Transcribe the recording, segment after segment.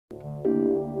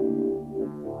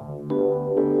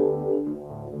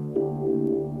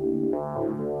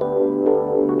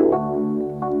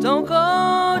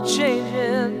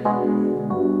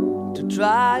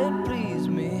try and please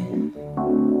me.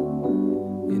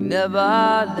 You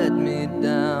never let me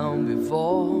down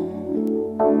before.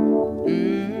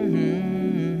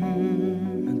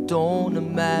 Don't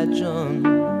imagine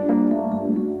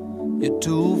you're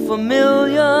too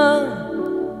familiar,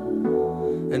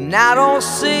 and I don't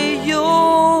see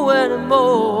you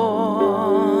anymore.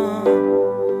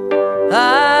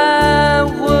 I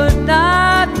would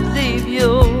not leave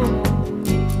you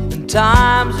in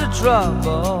times of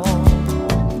trouble.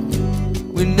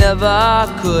 We never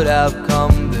could have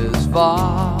come this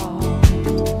far.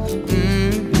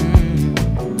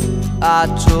 I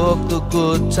took the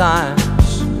good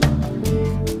times,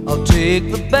 I'll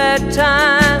take the bad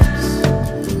times.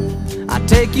 I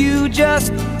take you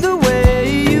just the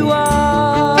way you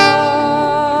are.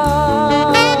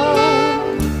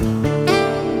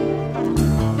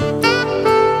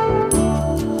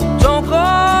 Don't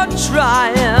go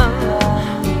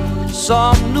trying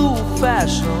some new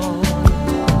fashion.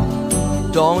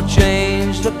 Don't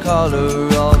change the color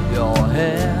of your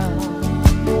hair.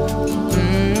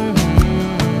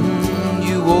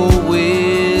 You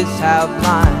always have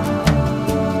my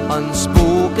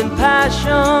unspoken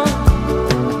passion.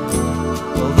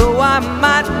 Although I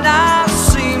might not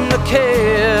seem to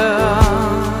care,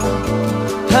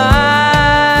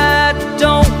 I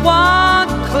don't want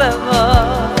clever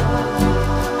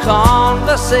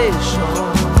conversation.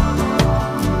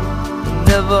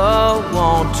 Never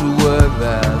want to work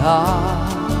that hard.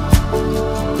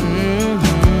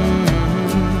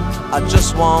 I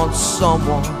just want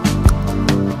someone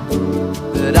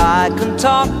that I can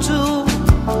talk to.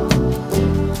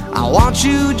 I want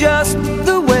you just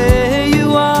the way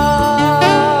you are.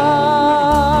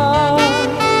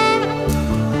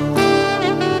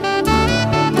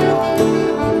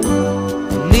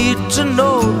 Need to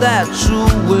know that you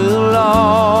will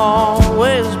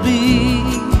always be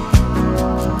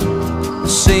the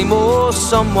same old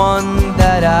someone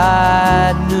that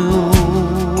I knew.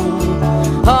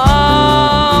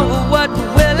 Oh, what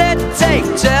will it take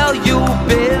till you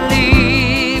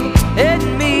believe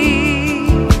in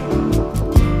me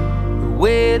the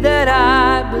way that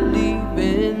I believe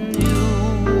in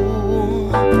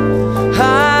you?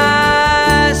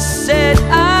 I said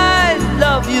I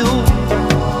love you,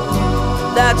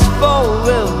 that's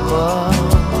forever.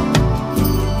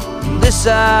 This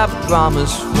I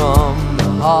promise from the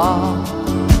heart.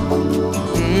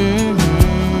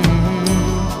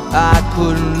 I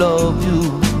couldn't love you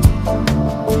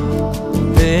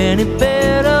any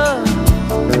better.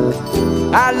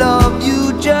 I love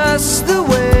you just the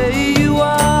way you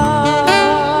are.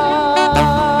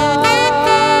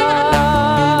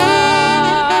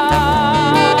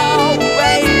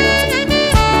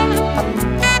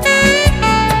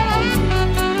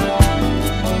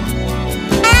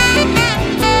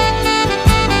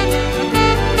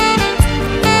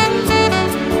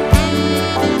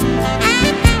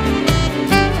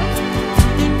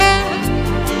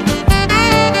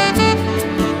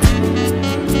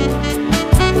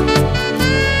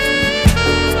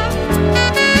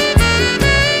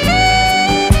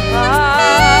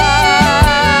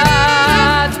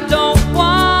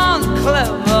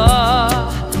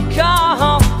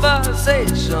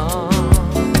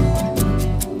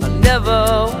 I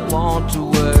never want to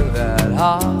work that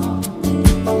hard.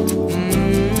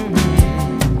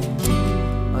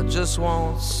 I just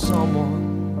want someone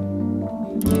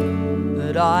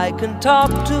that I can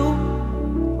talk to.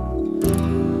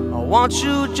 I want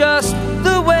you just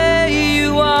the way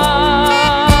you are.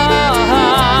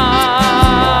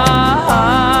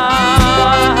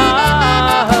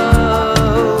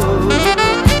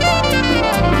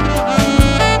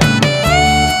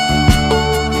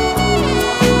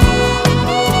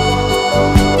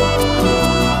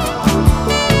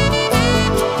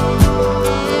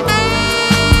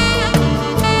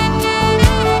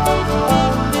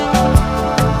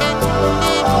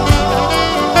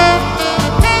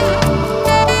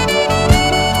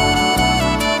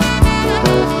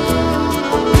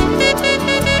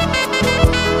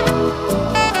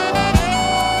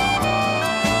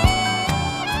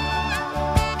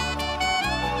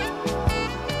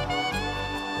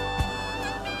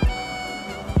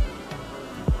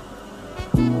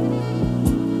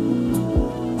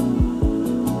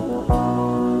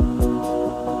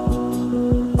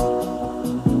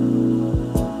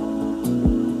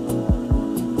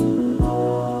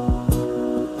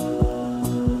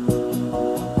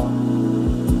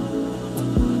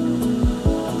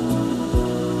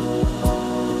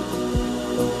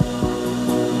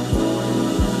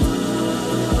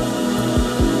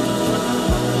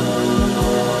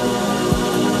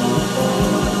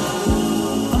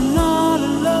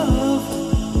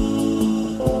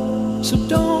 So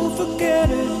don't forget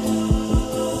it.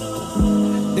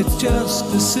 It's just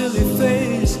a silly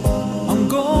phase I'm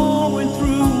going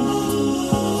through.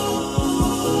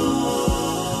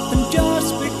 And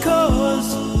just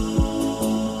because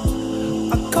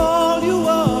I call you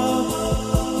up,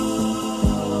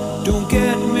 don't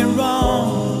get me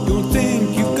wrong, don't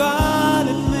think you got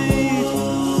it made.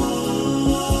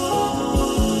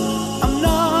 I'm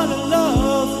not in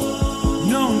love,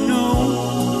 no, no.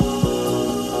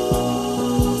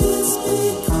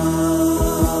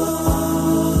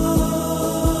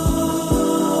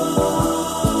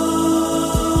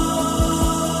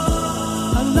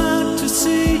 I'd like to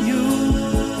see you,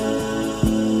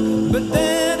 but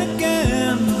then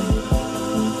again,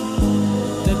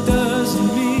 that doesn't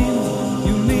mean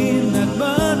you mean that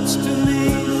much to me.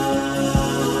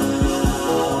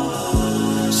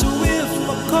 So if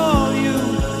I call you,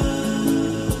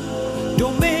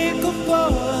 don't make a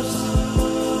fuss.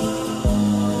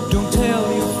 Don't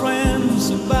tell your friends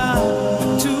about the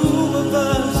two of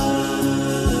us.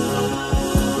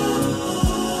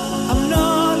 I'm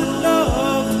not in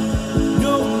love,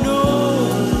 no, no.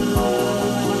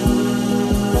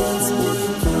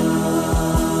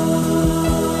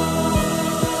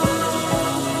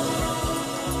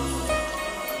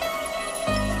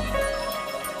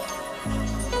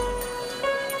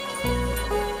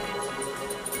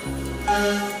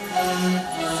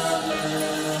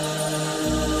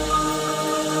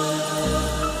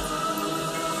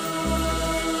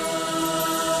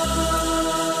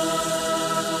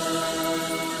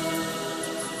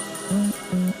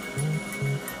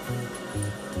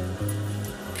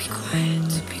 Be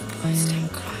quiet, big boys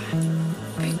don't cry.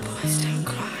 Big boys don't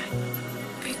cry.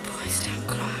 Big boys don't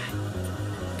cry.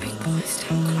 Big boys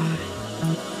don't cry.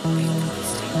 Big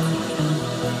boys don't cry.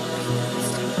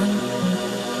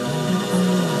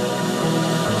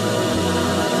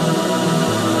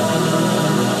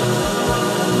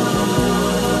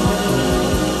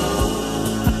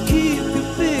 I keep your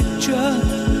picture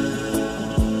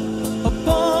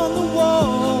upon the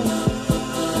wall.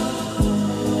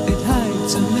 It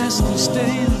hides a nasty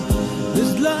stain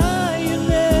that's lying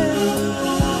there.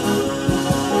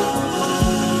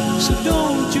 So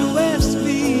don't you ask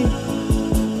me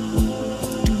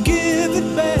to give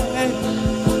it back.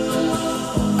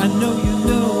 I know you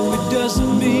know it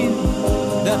doesn't mean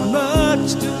that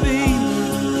much to me.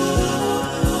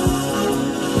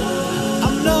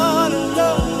 I'm not in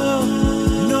love,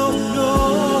 no, no.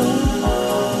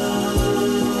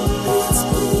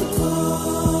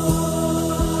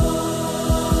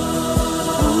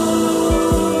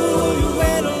 Ooh, you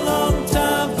wait a long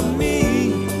time for me.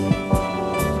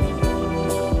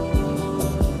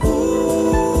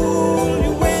 Ooh,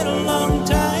 you wait a long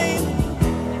time.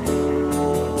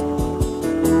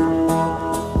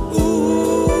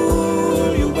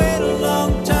 Ooh, you wait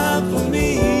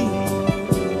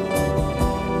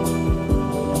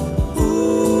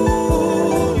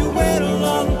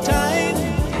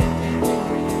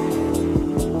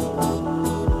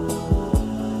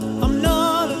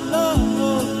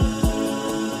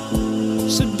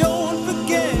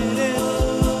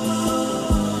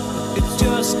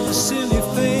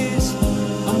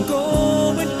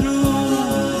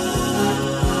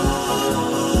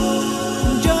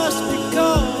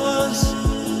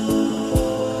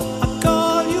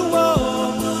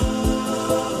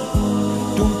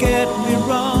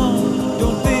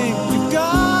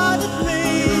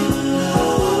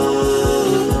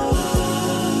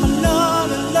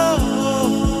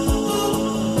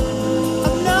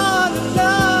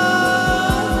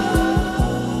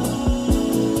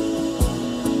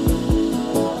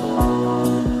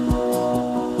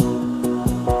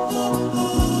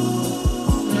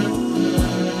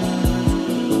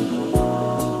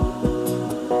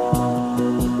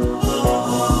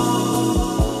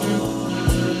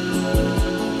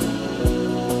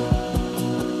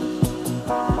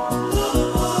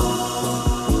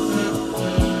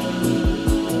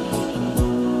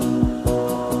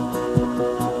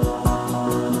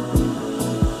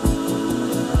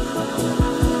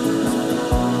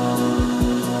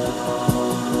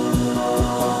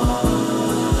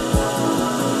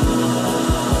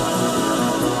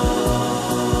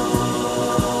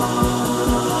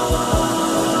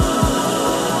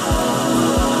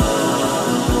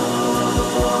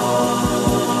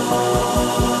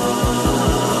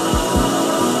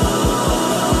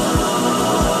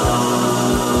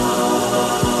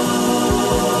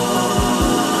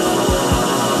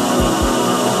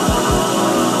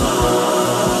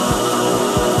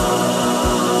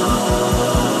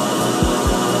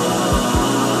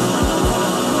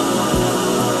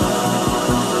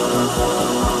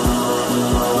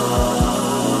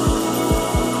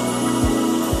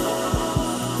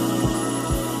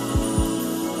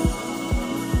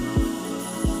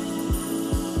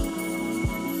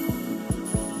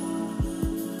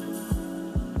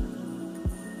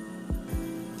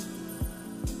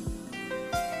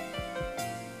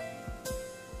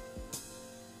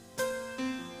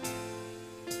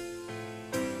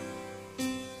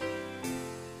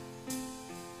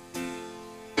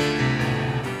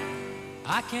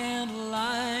I can't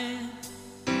lie.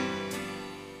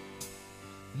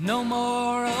 No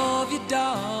more of your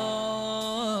darkness.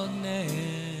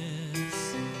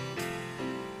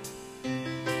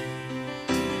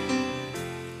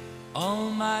 All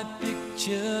my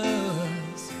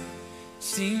pictures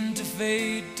seem to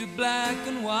fade to black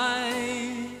and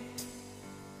white.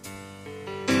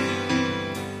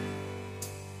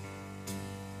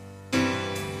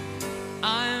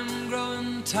 I'm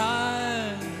growing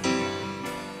tired,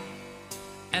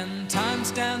 and time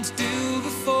stands still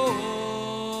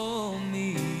before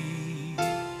me.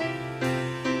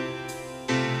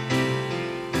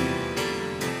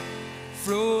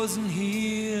 Frozen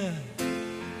here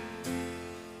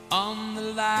on the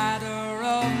ladder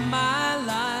of my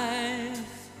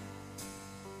life.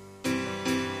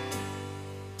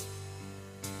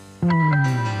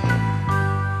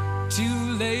 Too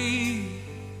late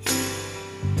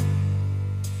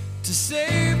to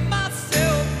save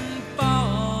myself from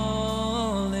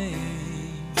falling.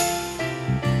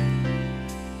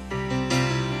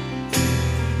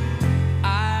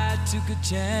 I took a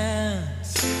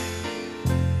chance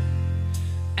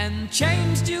and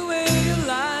changed your way of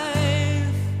life.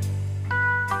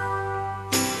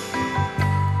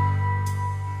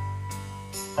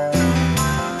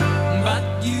 But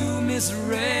you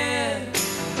misread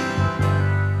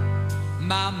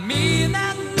my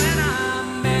meaning when I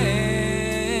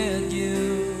met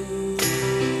you.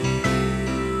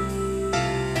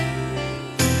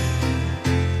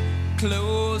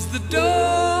 Closed the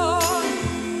door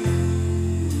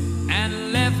and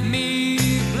left me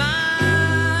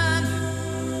blind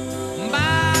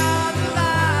by the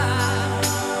light.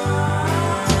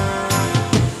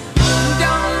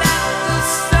 Don't let the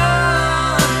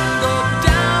sun go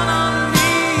down on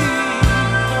me.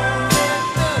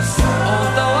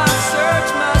 Although I search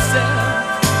myself,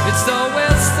 it's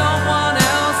always someone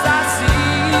else I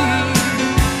see.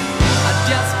 I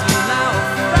just allow a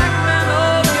fragment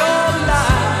of your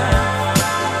life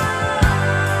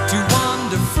to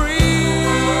wander free.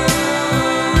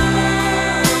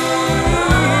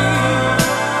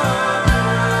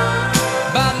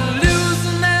 But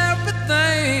losing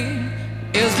everything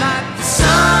is like the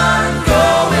sun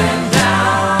going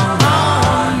down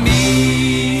on me.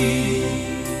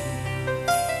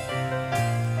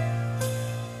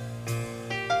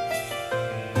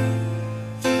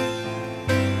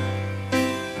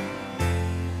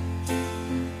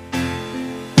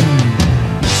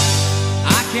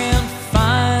 I can't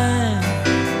find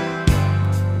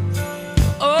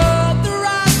the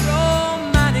right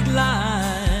romantic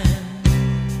line.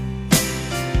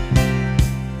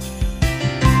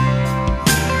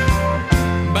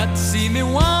 But see me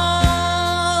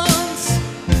once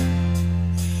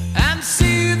and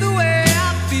see the way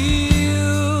I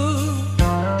feel.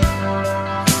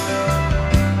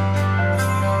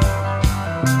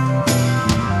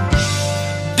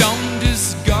 Don't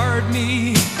discard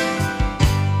me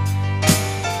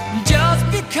just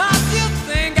because you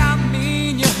think I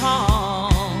mean you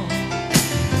harm.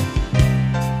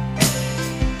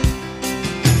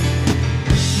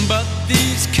 But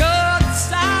these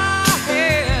cuts I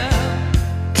have,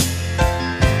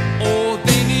 oh,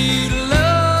 they need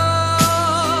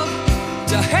love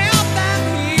to help them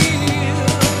heal.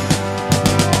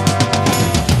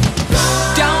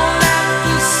 Don't let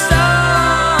the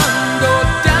sun go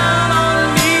down on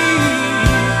me.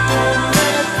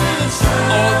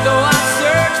 Although I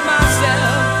search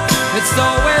myself, it's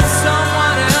always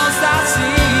someone else I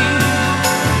see.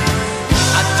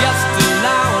 I just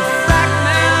allow a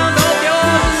fragment of your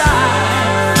life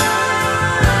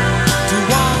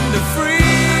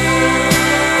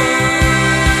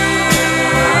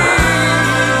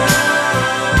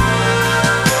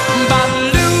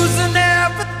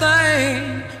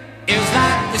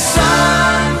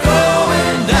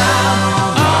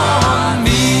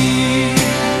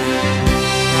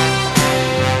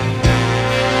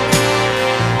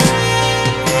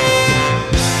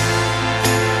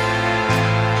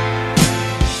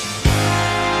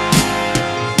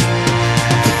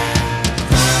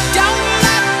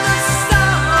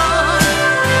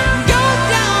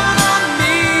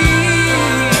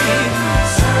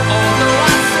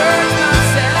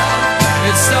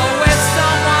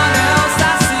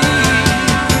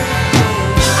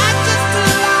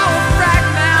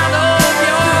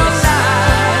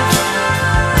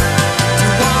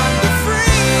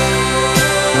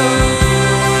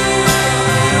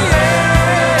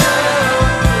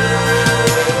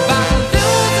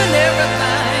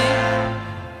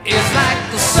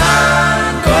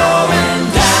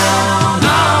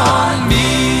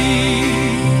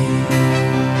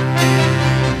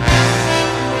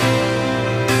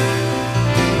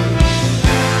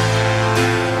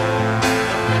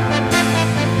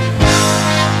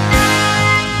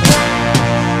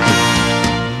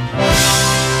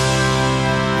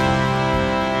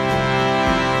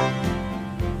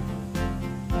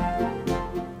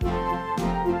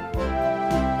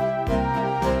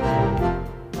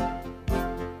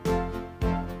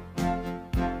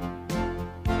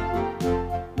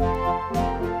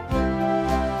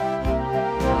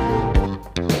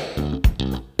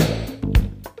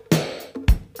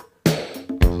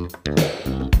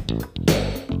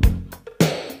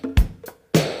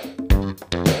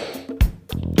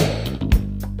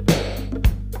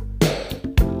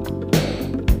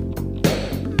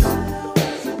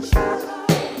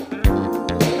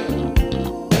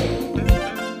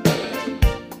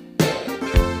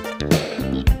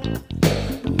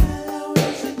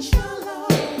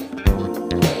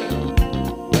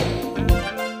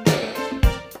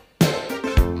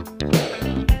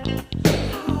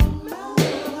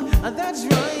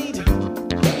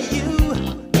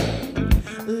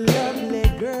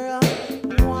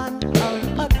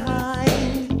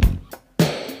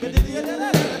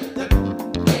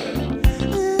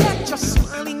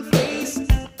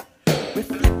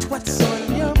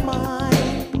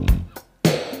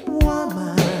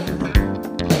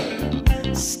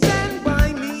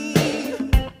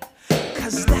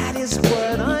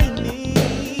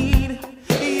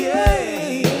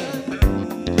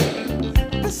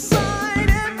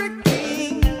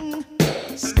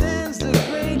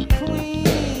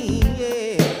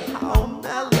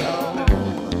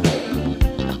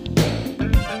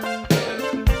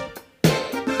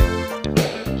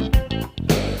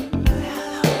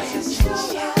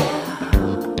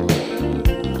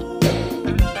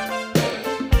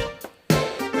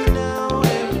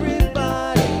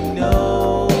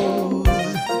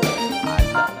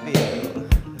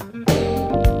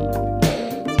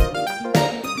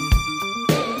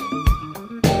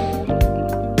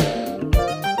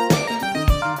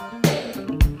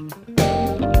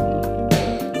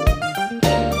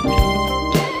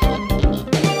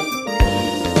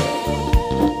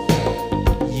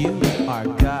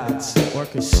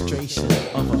orchestration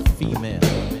of a female.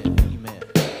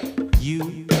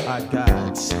 You are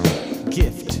God's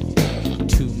gift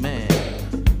to man,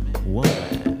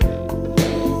 woman.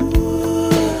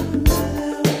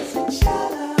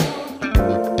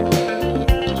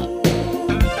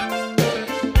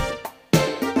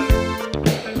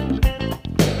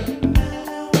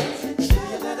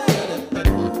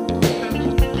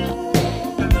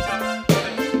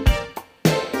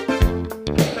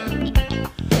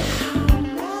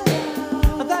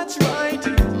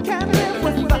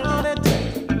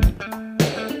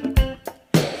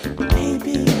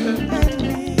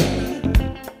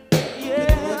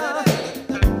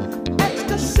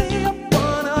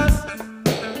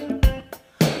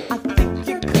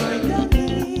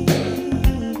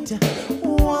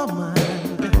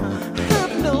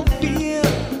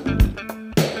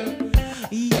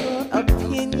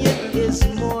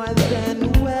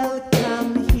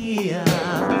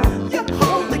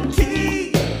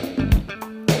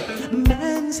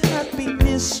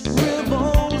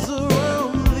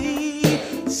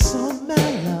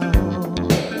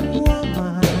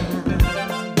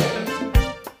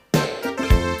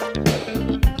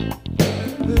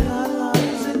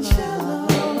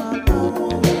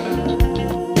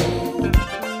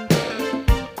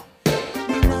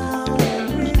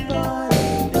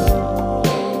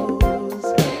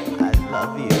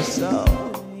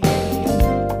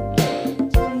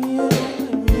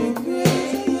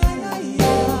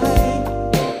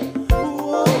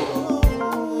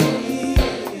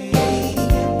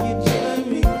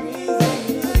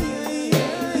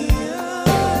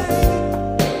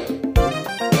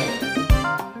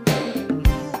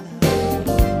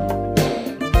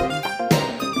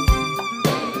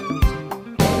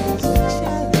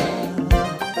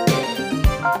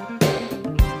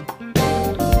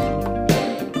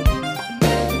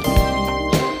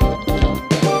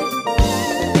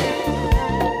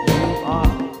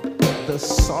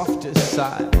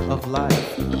 Side of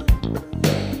life.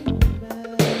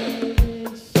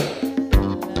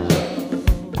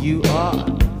 You are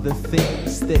the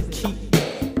things that keep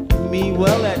me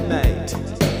well at night.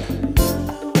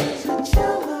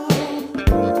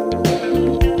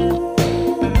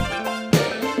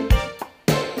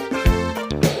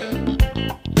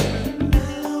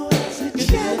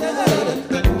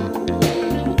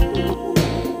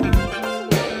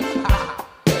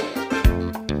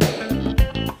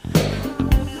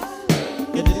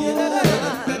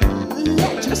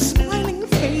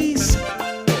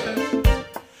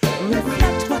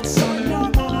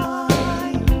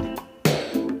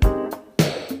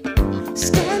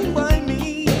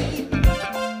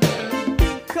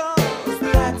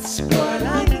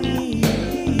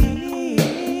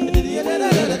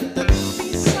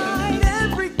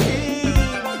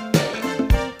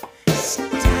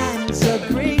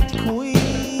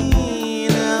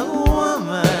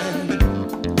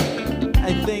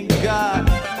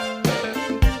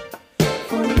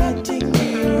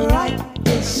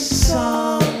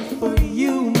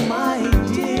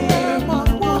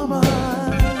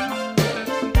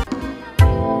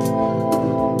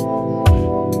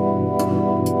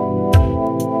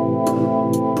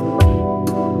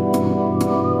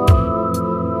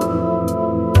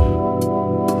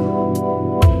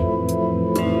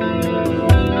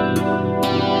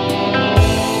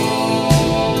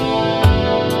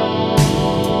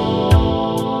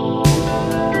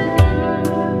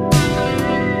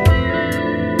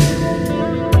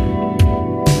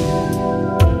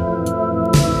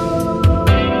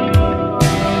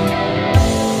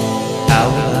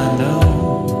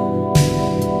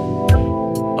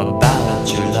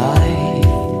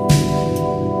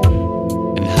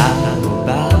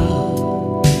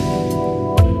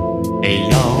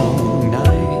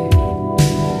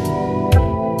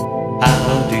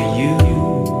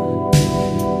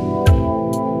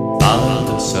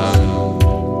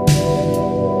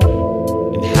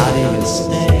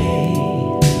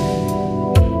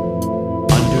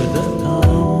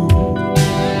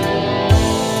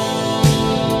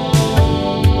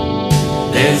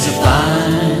 There's a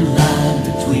fine line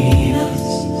between us,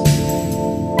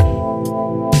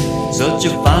 such a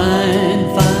fine,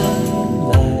 fine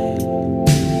line.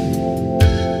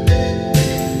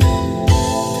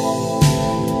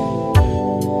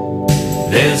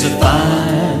 There's a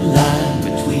fine line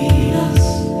between us,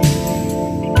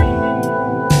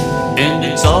 and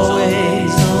it's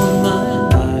always on my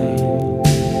mind.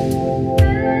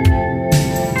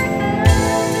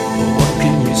 What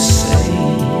can you say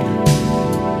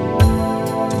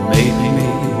to make me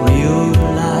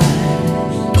realize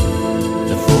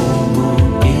the full moon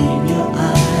in your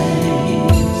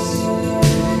eyes?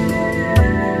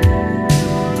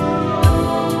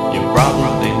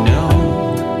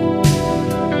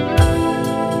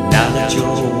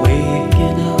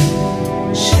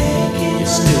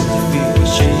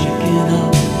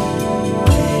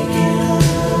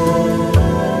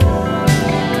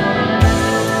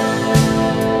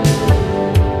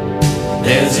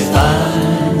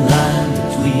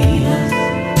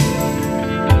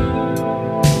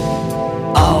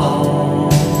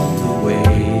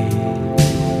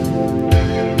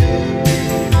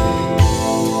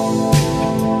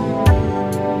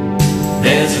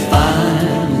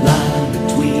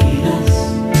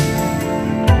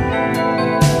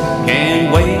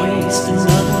 waste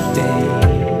another day.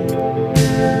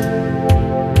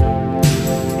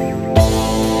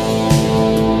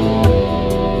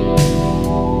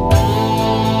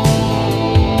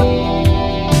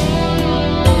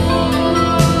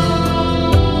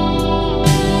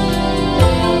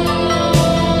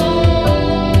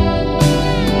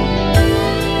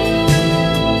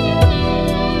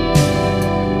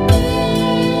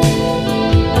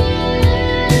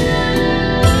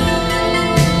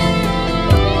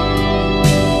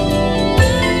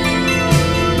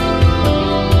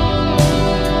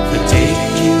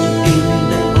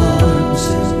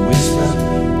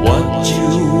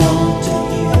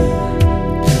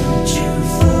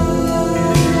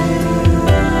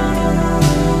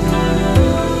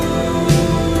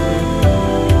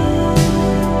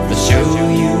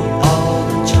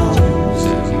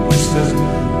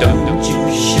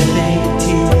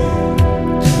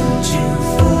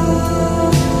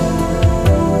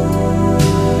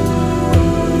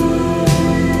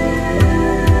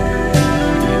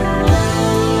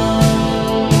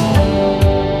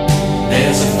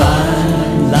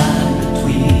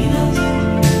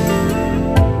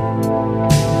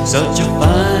 Such a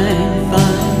fine,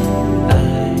 fine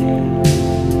line.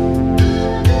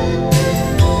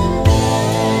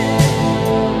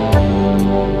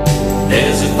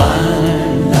 There's a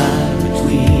fine line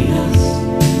between us,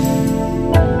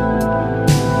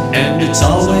 and it's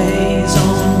always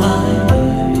on my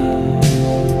mind.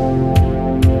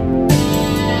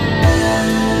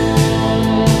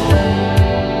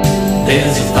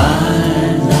 There's a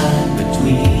fine line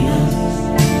between us.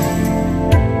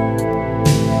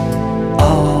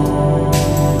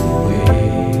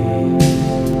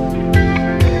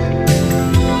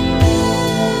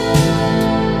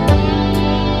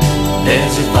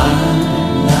 There's a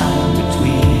fine line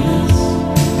between us.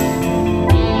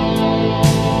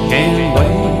 Can't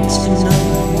waste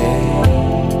another day.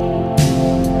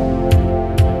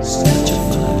 Such a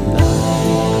fine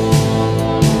line.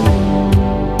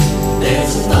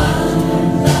 There's a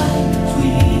fine line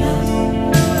between us.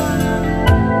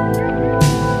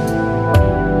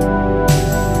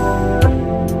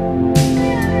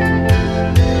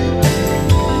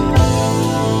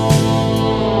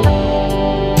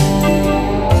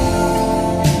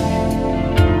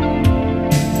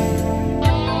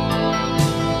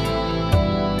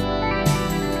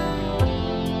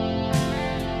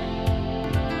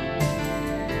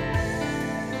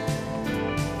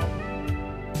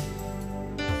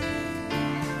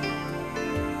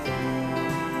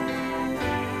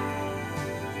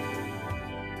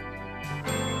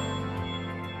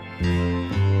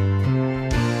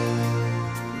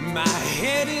 My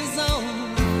head is on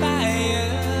fire.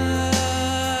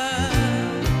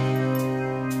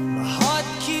 My heart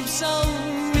keeps on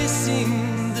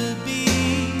missing the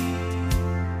beat.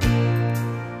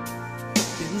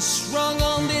 Been strung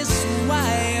on this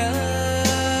wire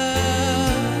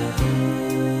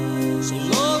so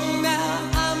long now,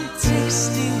 I'm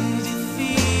tasting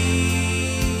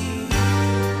defeat,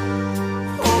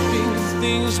 hoping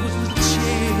things would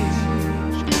change,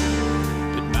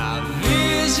 but my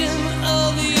vision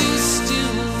of you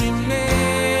still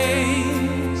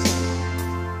remains.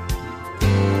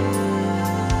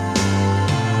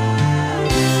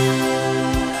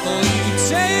 Oh, you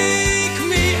take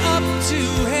me up to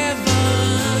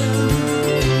heaven,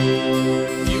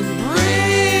 you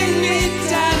bring me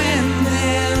down, and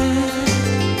then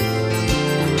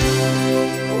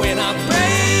when I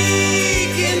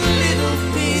break in little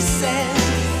pieces,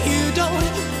 you don't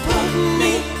put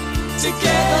me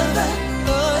together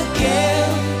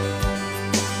again.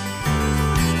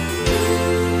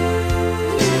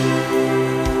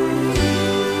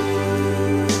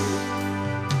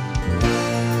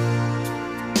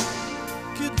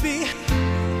 Could be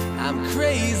I'm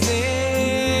crazy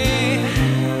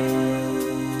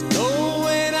to know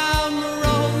when I'm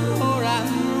wrong or I'm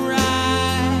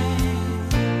right.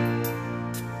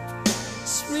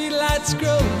 Street lights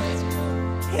grow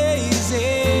hazy.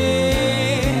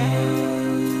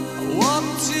 I walk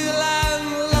till I'm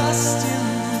lost in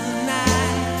the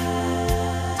night.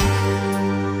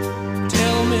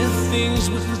 Tell me things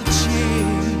will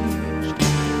change,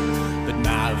 but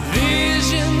my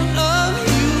vision of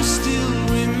you still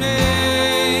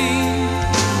remains.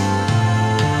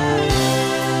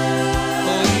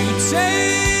 Oh, you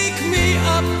take me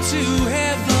up to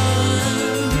heaven,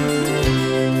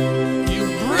 you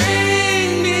bring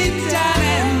me down,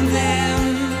 and then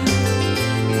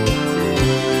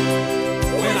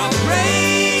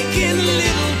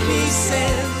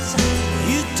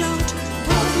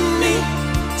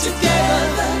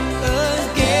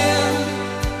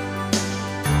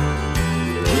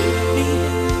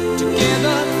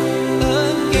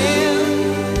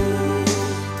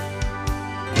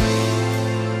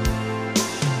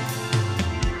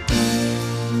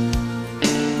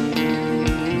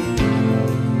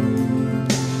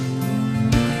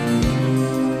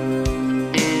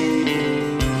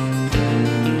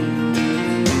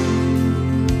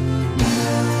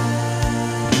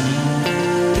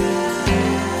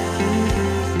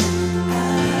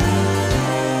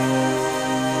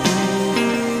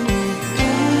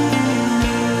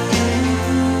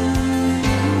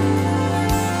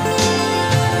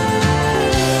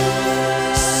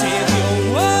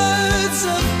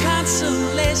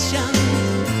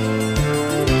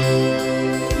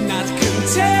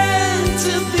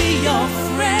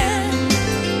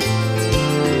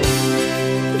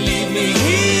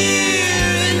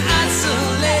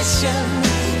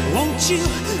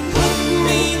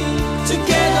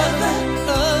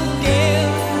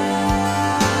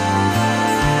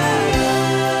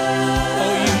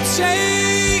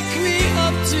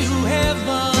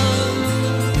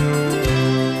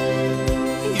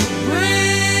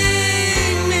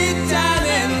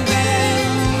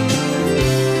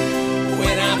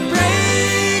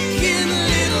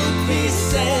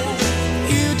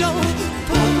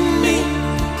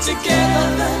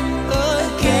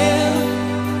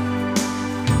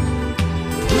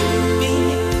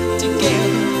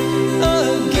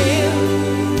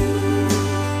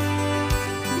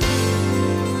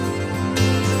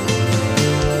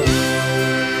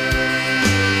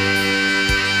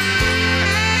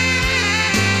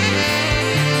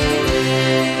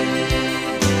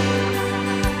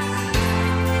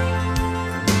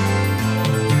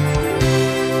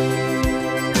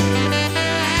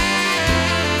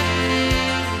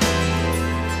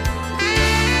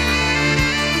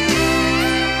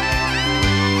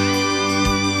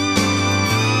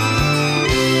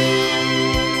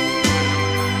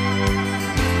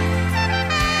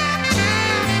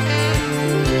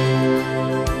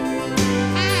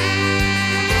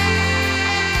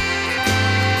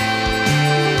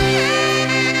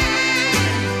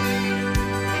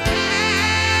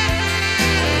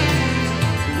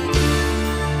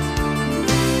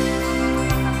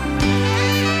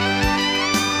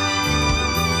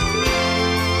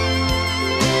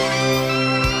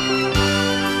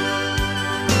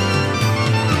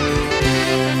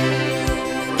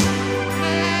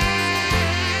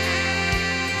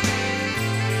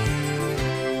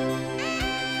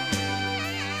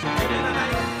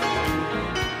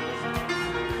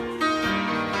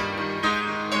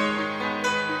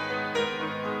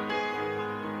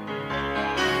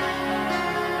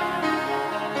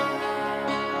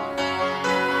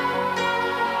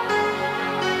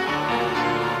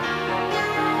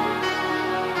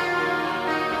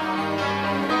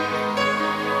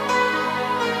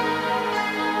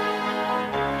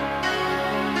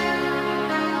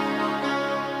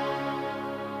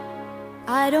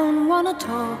wanna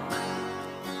talk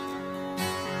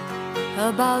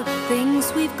about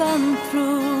things we've gone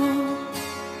through,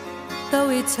 though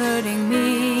it's hurting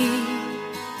me.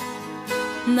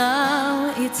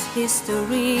 Now it's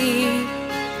history.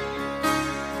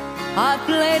 I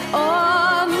played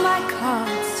all my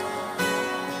cards,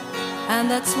 and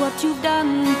that's what you've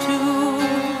done too.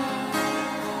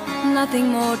 Nothing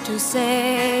more to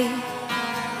say,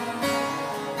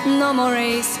 no more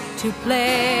race to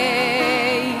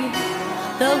play.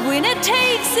 The winner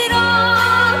takes it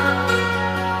all,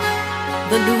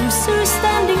 the loser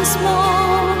standing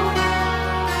small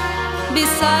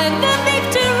beside the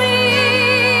victory.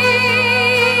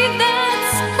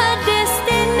 That's her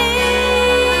destiny.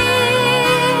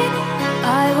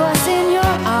 I was in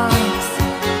your arms,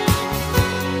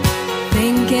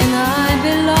 thinking I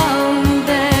belonged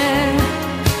there.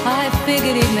 I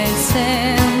figured it made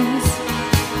sense,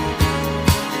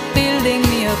 building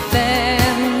me a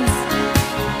fence,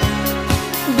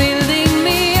 building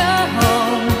me a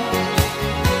home,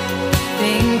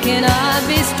 thinking I'd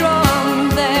be strong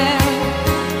there.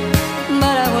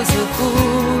 But I was a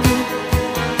fool,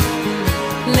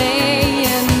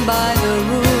 laying by the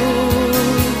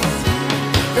rules.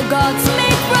 The gods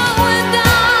make wrong with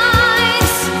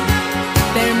dice,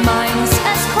 their minds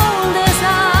as cold as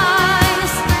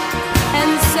ice,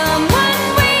 and someone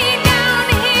way down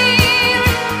here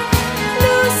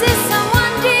loses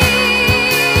someone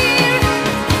dear.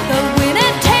 The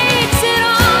winner takes it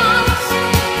all,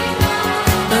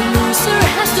 the loser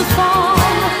has to fall.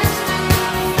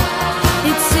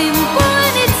 It's simple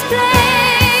and it's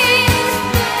plain.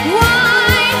 Why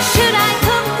should I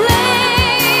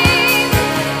complain?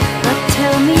 But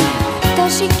tell me,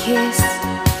 does she kiss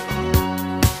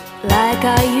like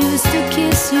I used to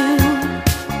kiss you?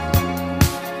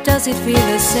 Does it feel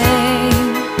the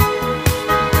same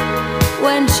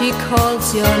when she calls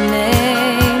your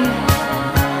name?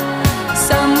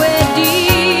 Somewhere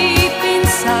deep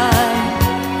inside,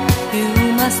 you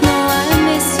must know I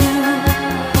miss you.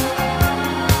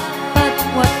 But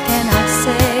what can I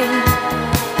say?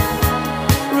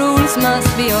 Rules must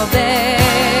be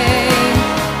obeyed.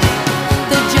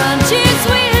 The judges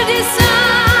will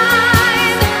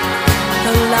decide,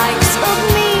 the likes of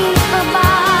me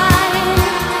abide.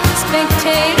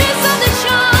 Spectators of the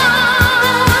show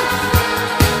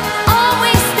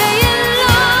always stay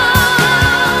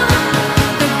alone.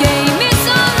 The game is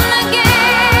on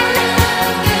again,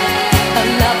 a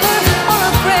lover or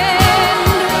a friend,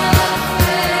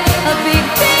 a big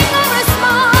thing or a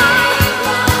small,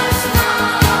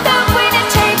 the winner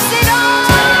takes it all.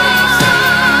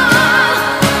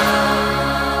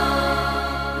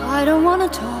 I don't wanna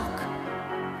talk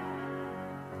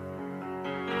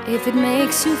if it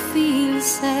makes you feel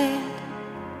sad,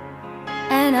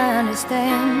 and I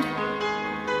understand.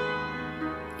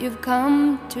 You've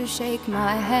come to shake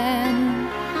my hand.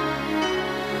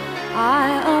 I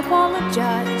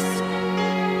apologize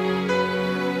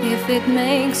if it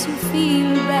makes you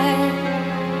feel bad,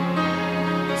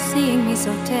 seeing me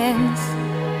so tense,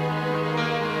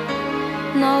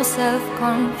 no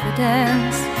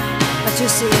self-confidence. But you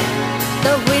see,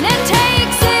 the winner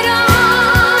takes it all.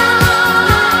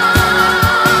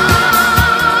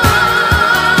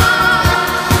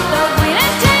 The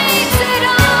winner takes it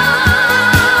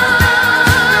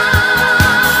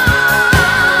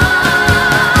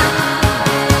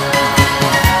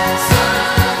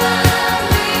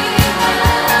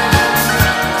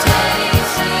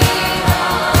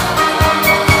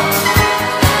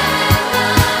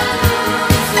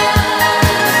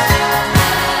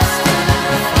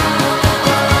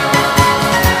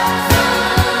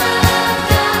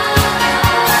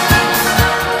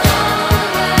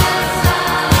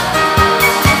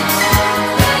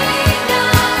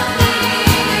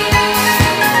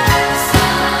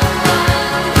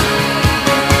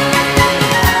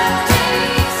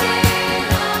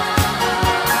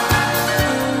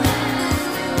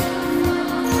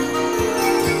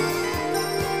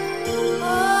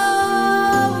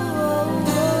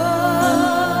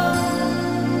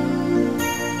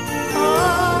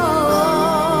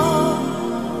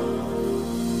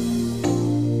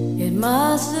It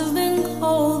must have been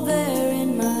cold there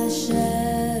in my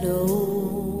shadow,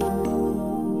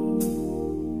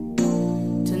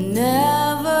 to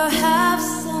never have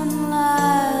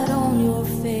sunlight on your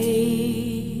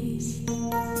face.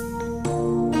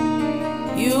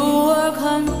 You were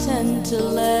content to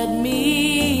let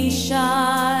me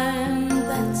shine,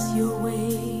 that's your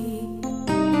way.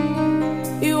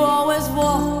 You always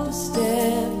walked a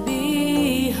step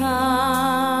behind.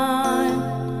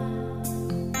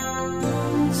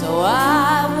 So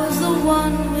I was the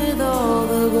one with all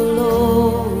the glory.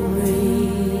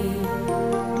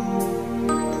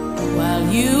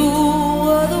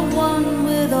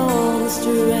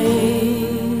 to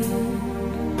rain.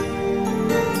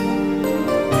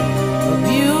 A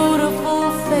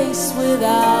beautiful face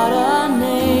without a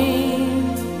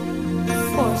name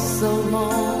for so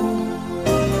long.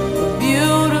 A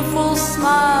beautiful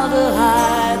smile to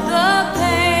hide the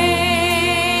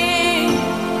pain.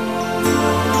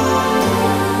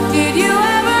 Did you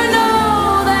ever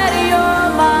know that you're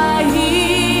my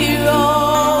hero?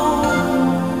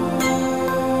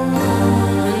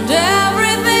 And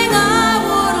everything I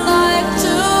would like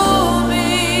to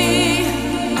be.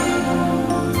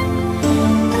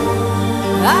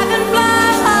 I can fly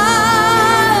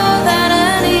higher than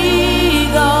an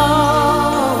eagle.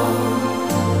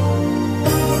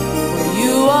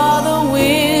 You are the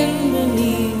wind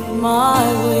beneath my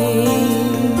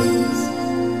wings.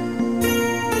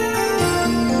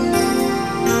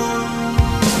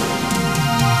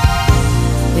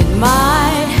 It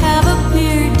might have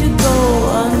appeared to go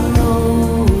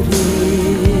unnoticed,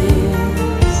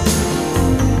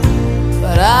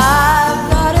 but I've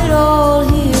got it all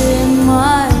here in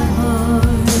my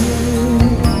heart.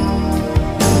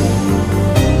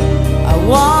 I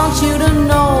want you to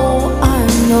know I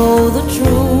know the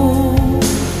truth.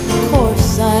 Of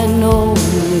course I know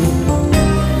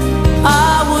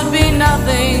I would be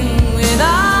nothing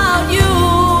without you.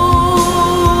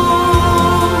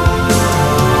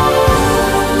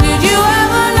 Did you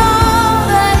ever know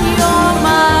that you're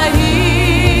my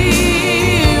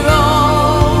hero?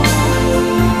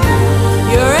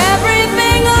 You're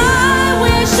everything I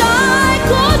wish I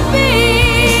could be.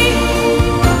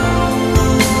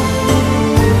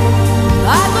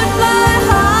 I could fly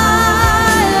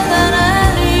higher than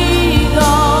an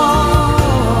eagle.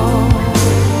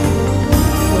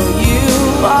 For you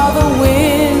are the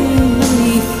wind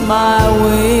beneath my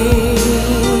wings.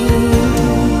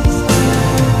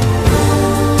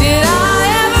 Did I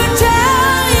ever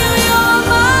tell you you're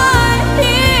my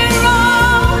hero?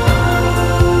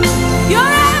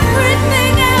 You're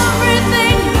everything,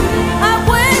 everything I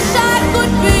wish I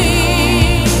could be.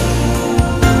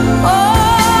 Oh,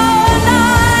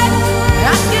 night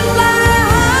I can fly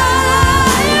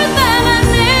higher than an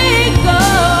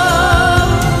eagle.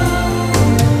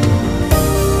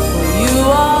 You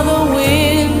are the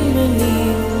wind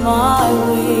beneath my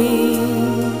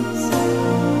wings.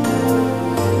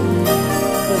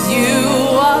 'Cause you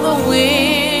are the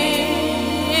wind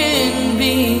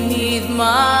beneath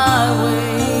my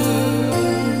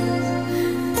wings.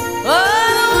 Oh,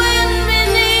 the wind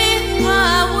beneath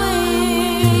my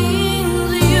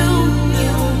wings.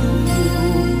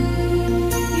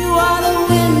 You are the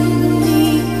wind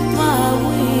beneath my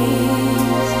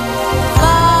wings.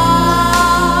 Fly,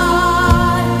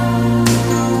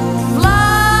 fly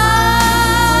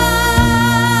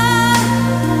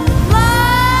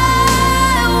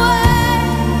away.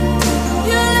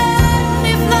 You let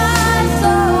me fly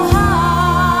so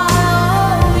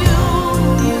high.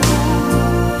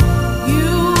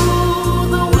 You,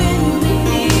 the wind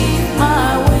beneath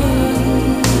my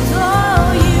wings.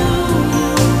 Oh, you,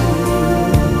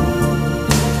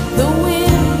 the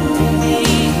wind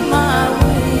beneath my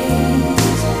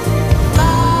wings. Fly,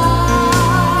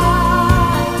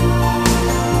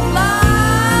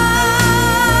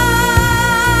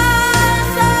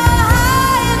 so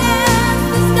high against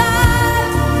the sky,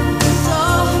 so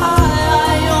high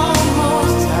I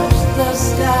almost touch the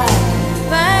sky.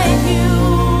 Thank you,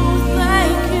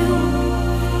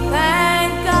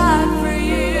 thank God for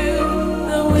you,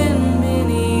 the wind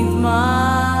beneath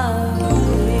my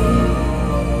wings.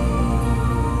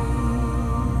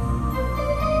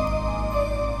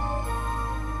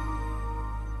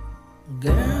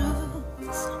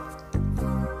 Girls,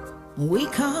 we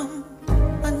come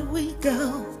and we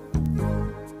go.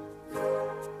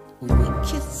 We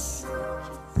kiss,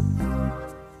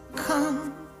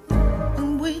 come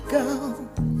and we go.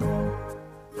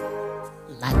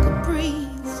 Like a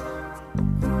breeze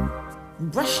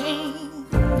brushing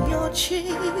your cheek.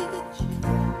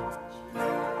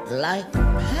 Like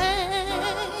pain,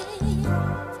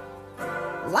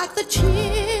 like the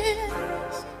tears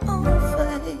on your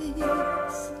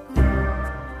face.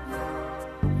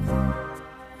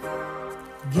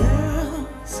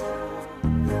 Girls,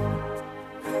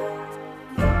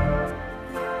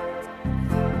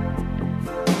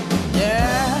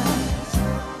 girls,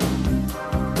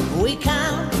 we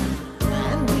come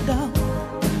and we go.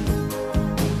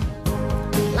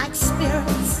 Like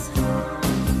spirits,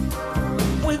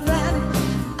 we vanish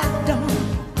at dawn.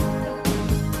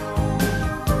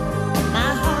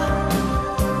 My heart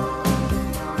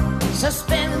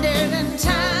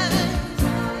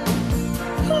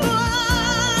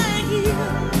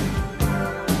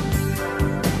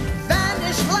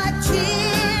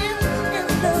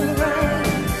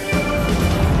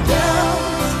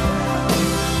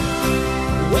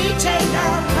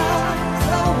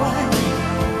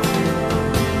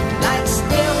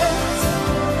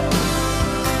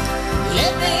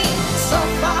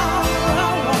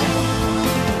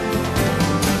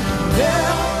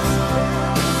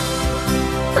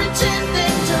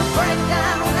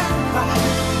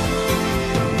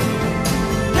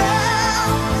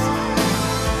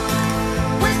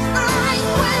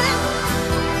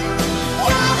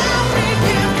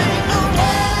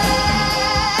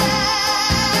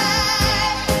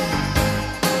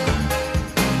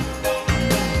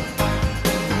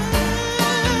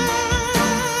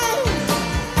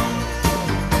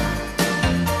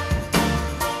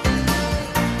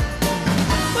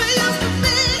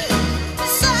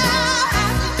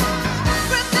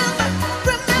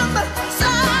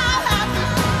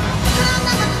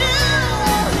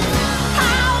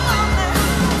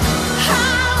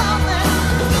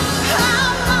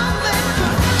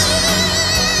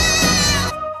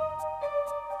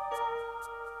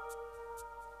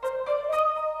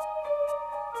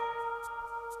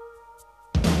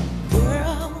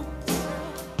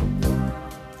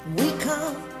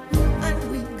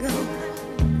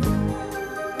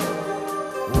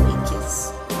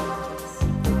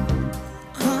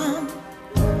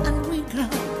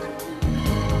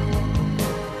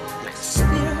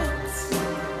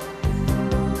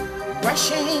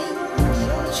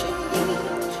change.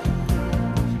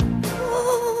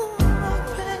 Ooh, my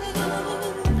pain,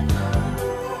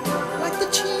 like the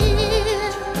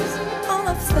tears on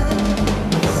a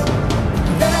face.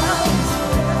 Girls,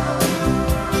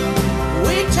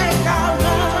 we take our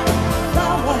love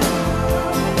away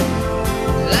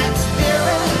like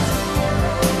spirits,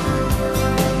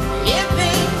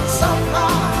 living so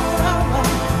far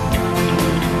away.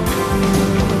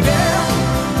 Girl,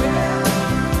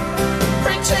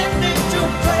 pretend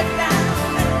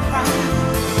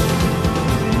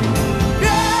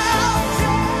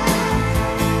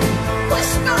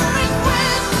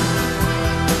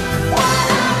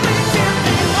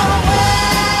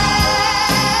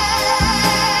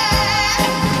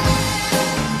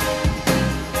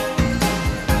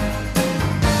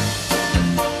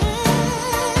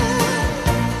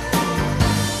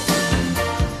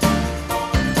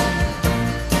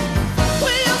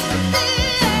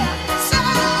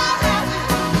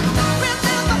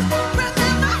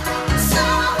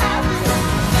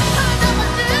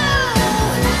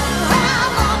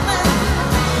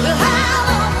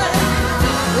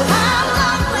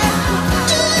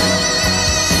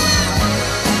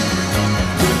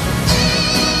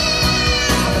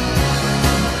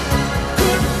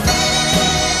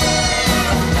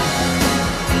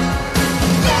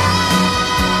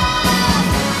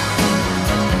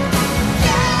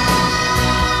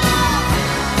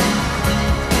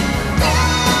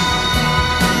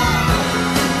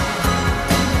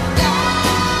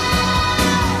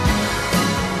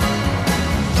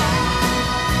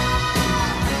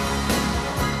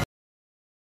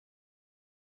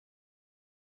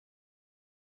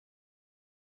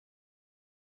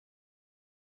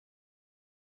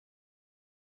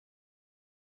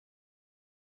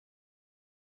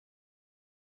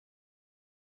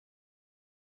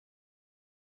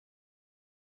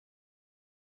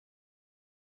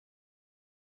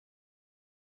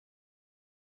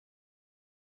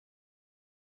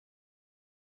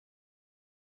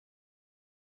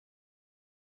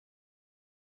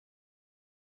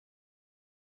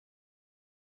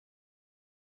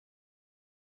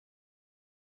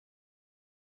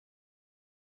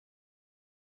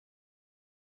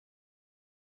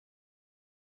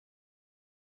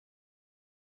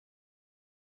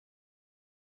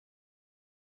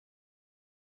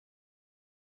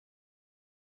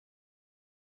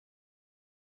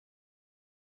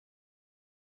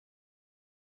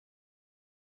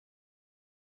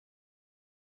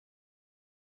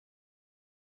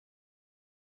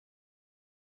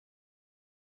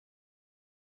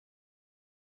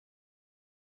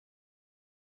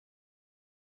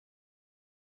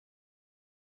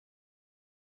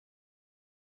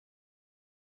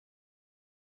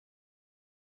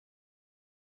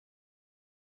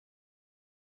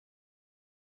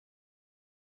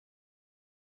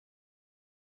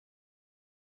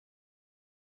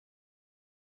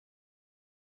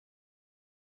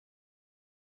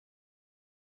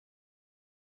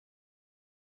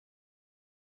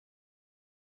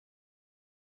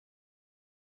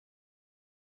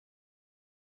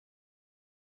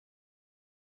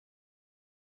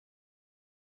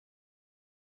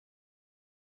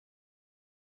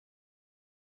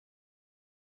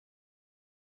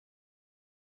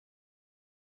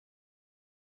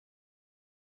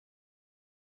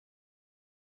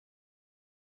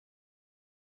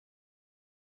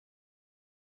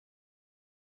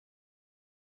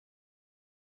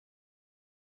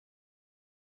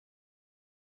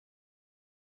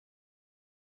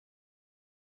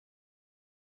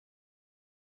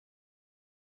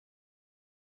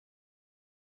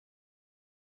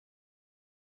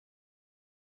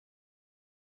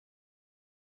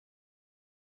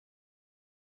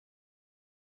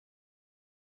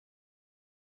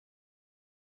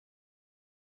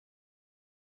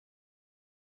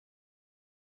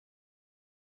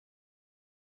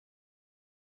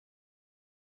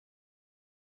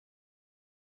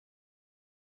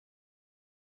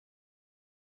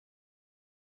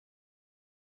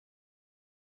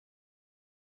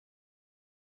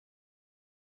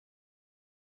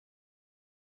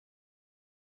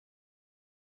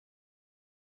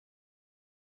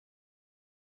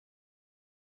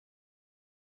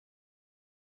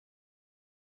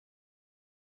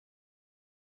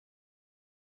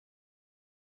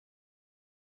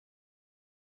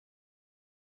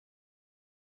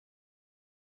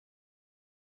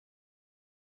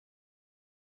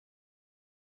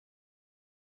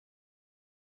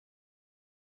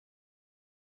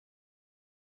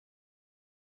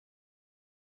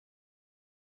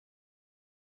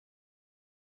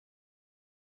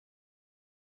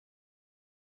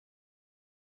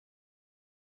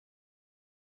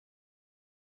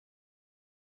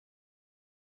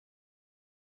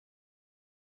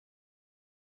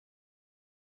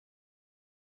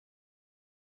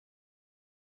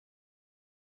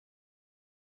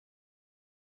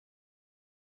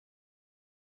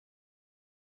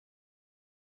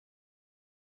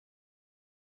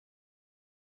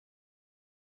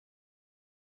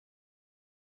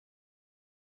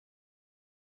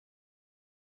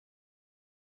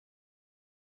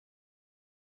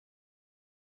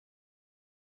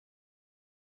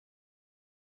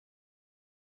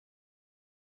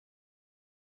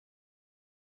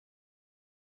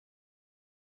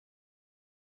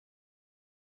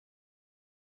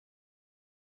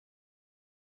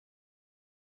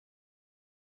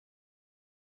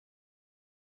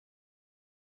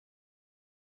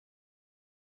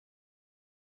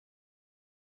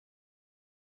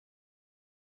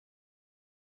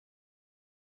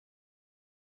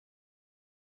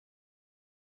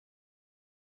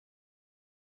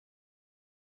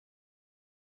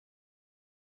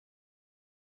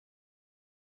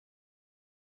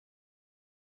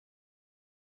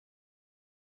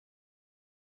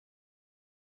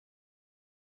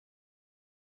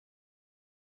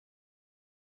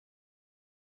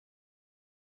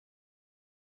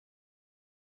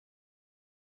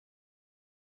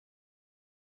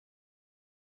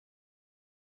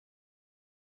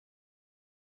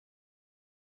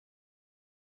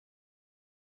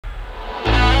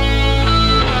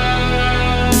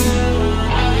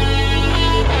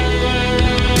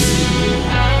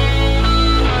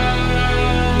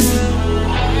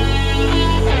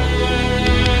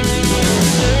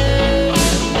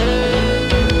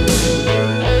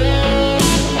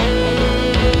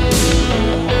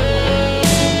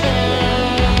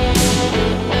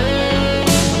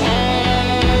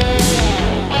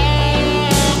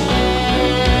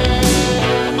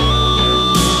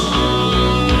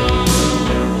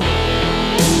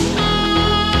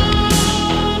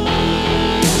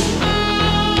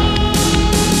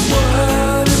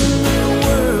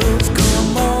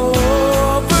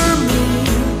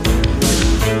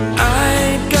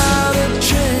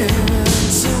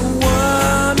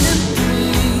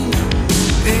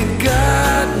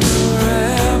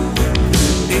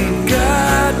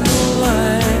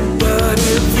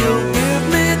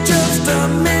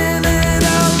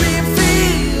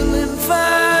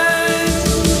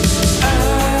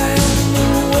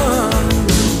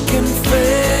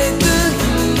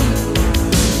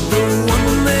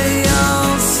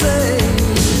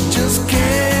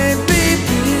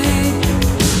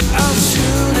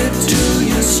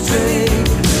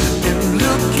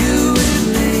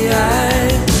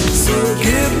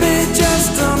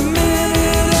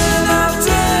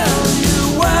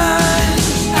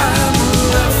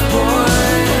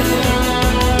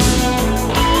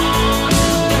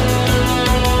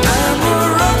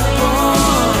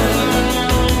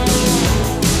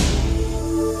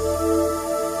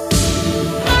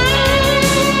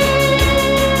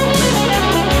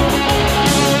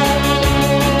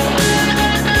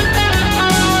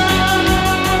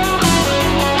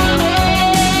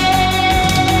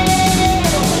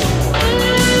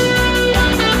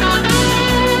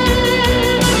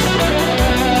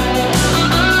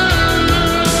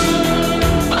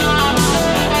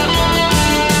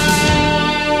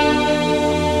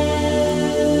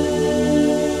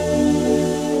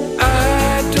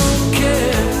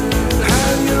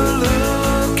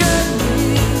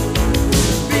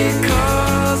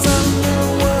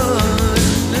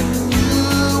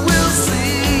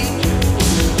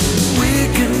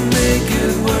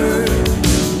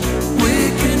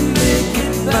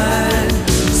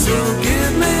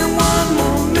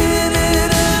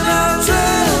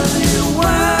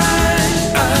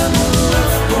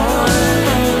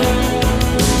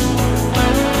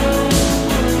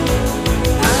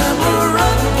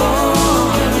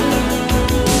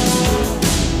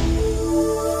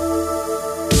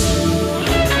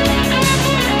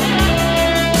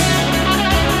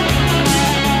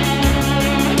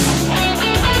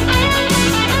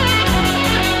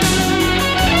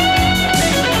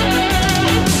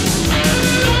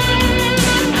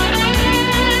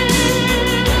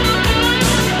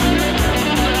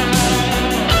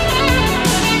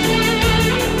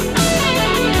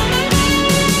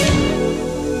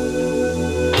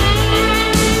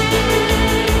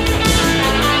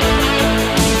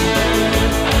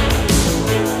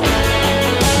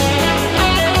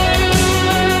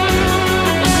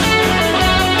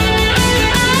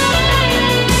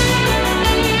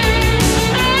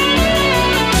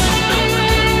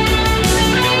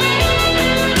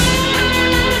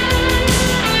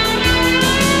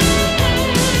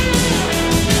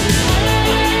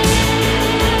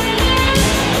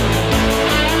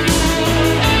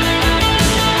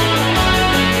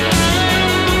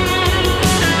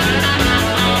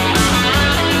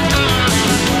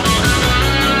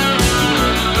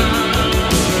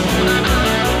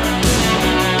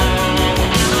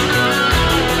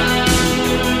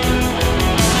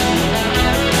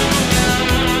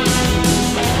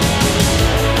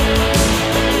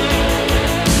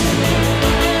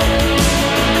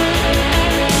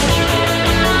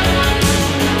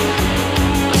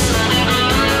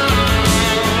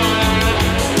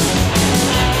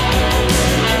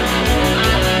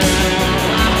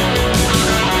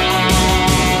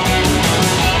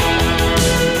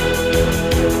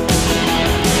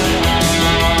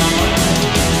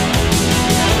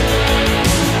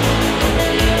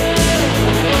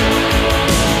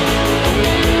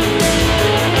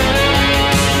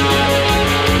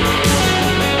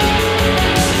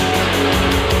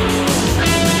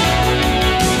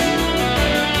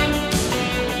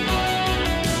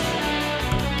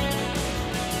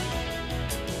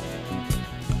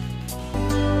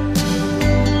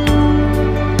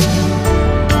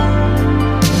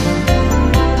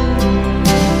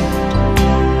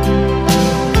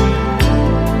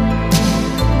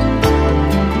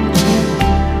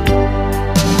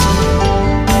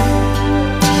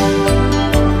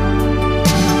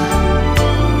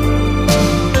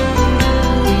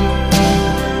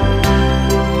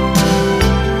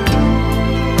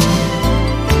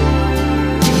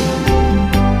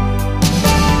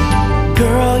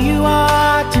you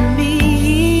are to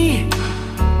me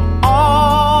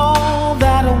all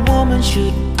that a woman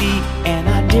should be, and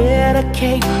I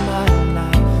dedicate my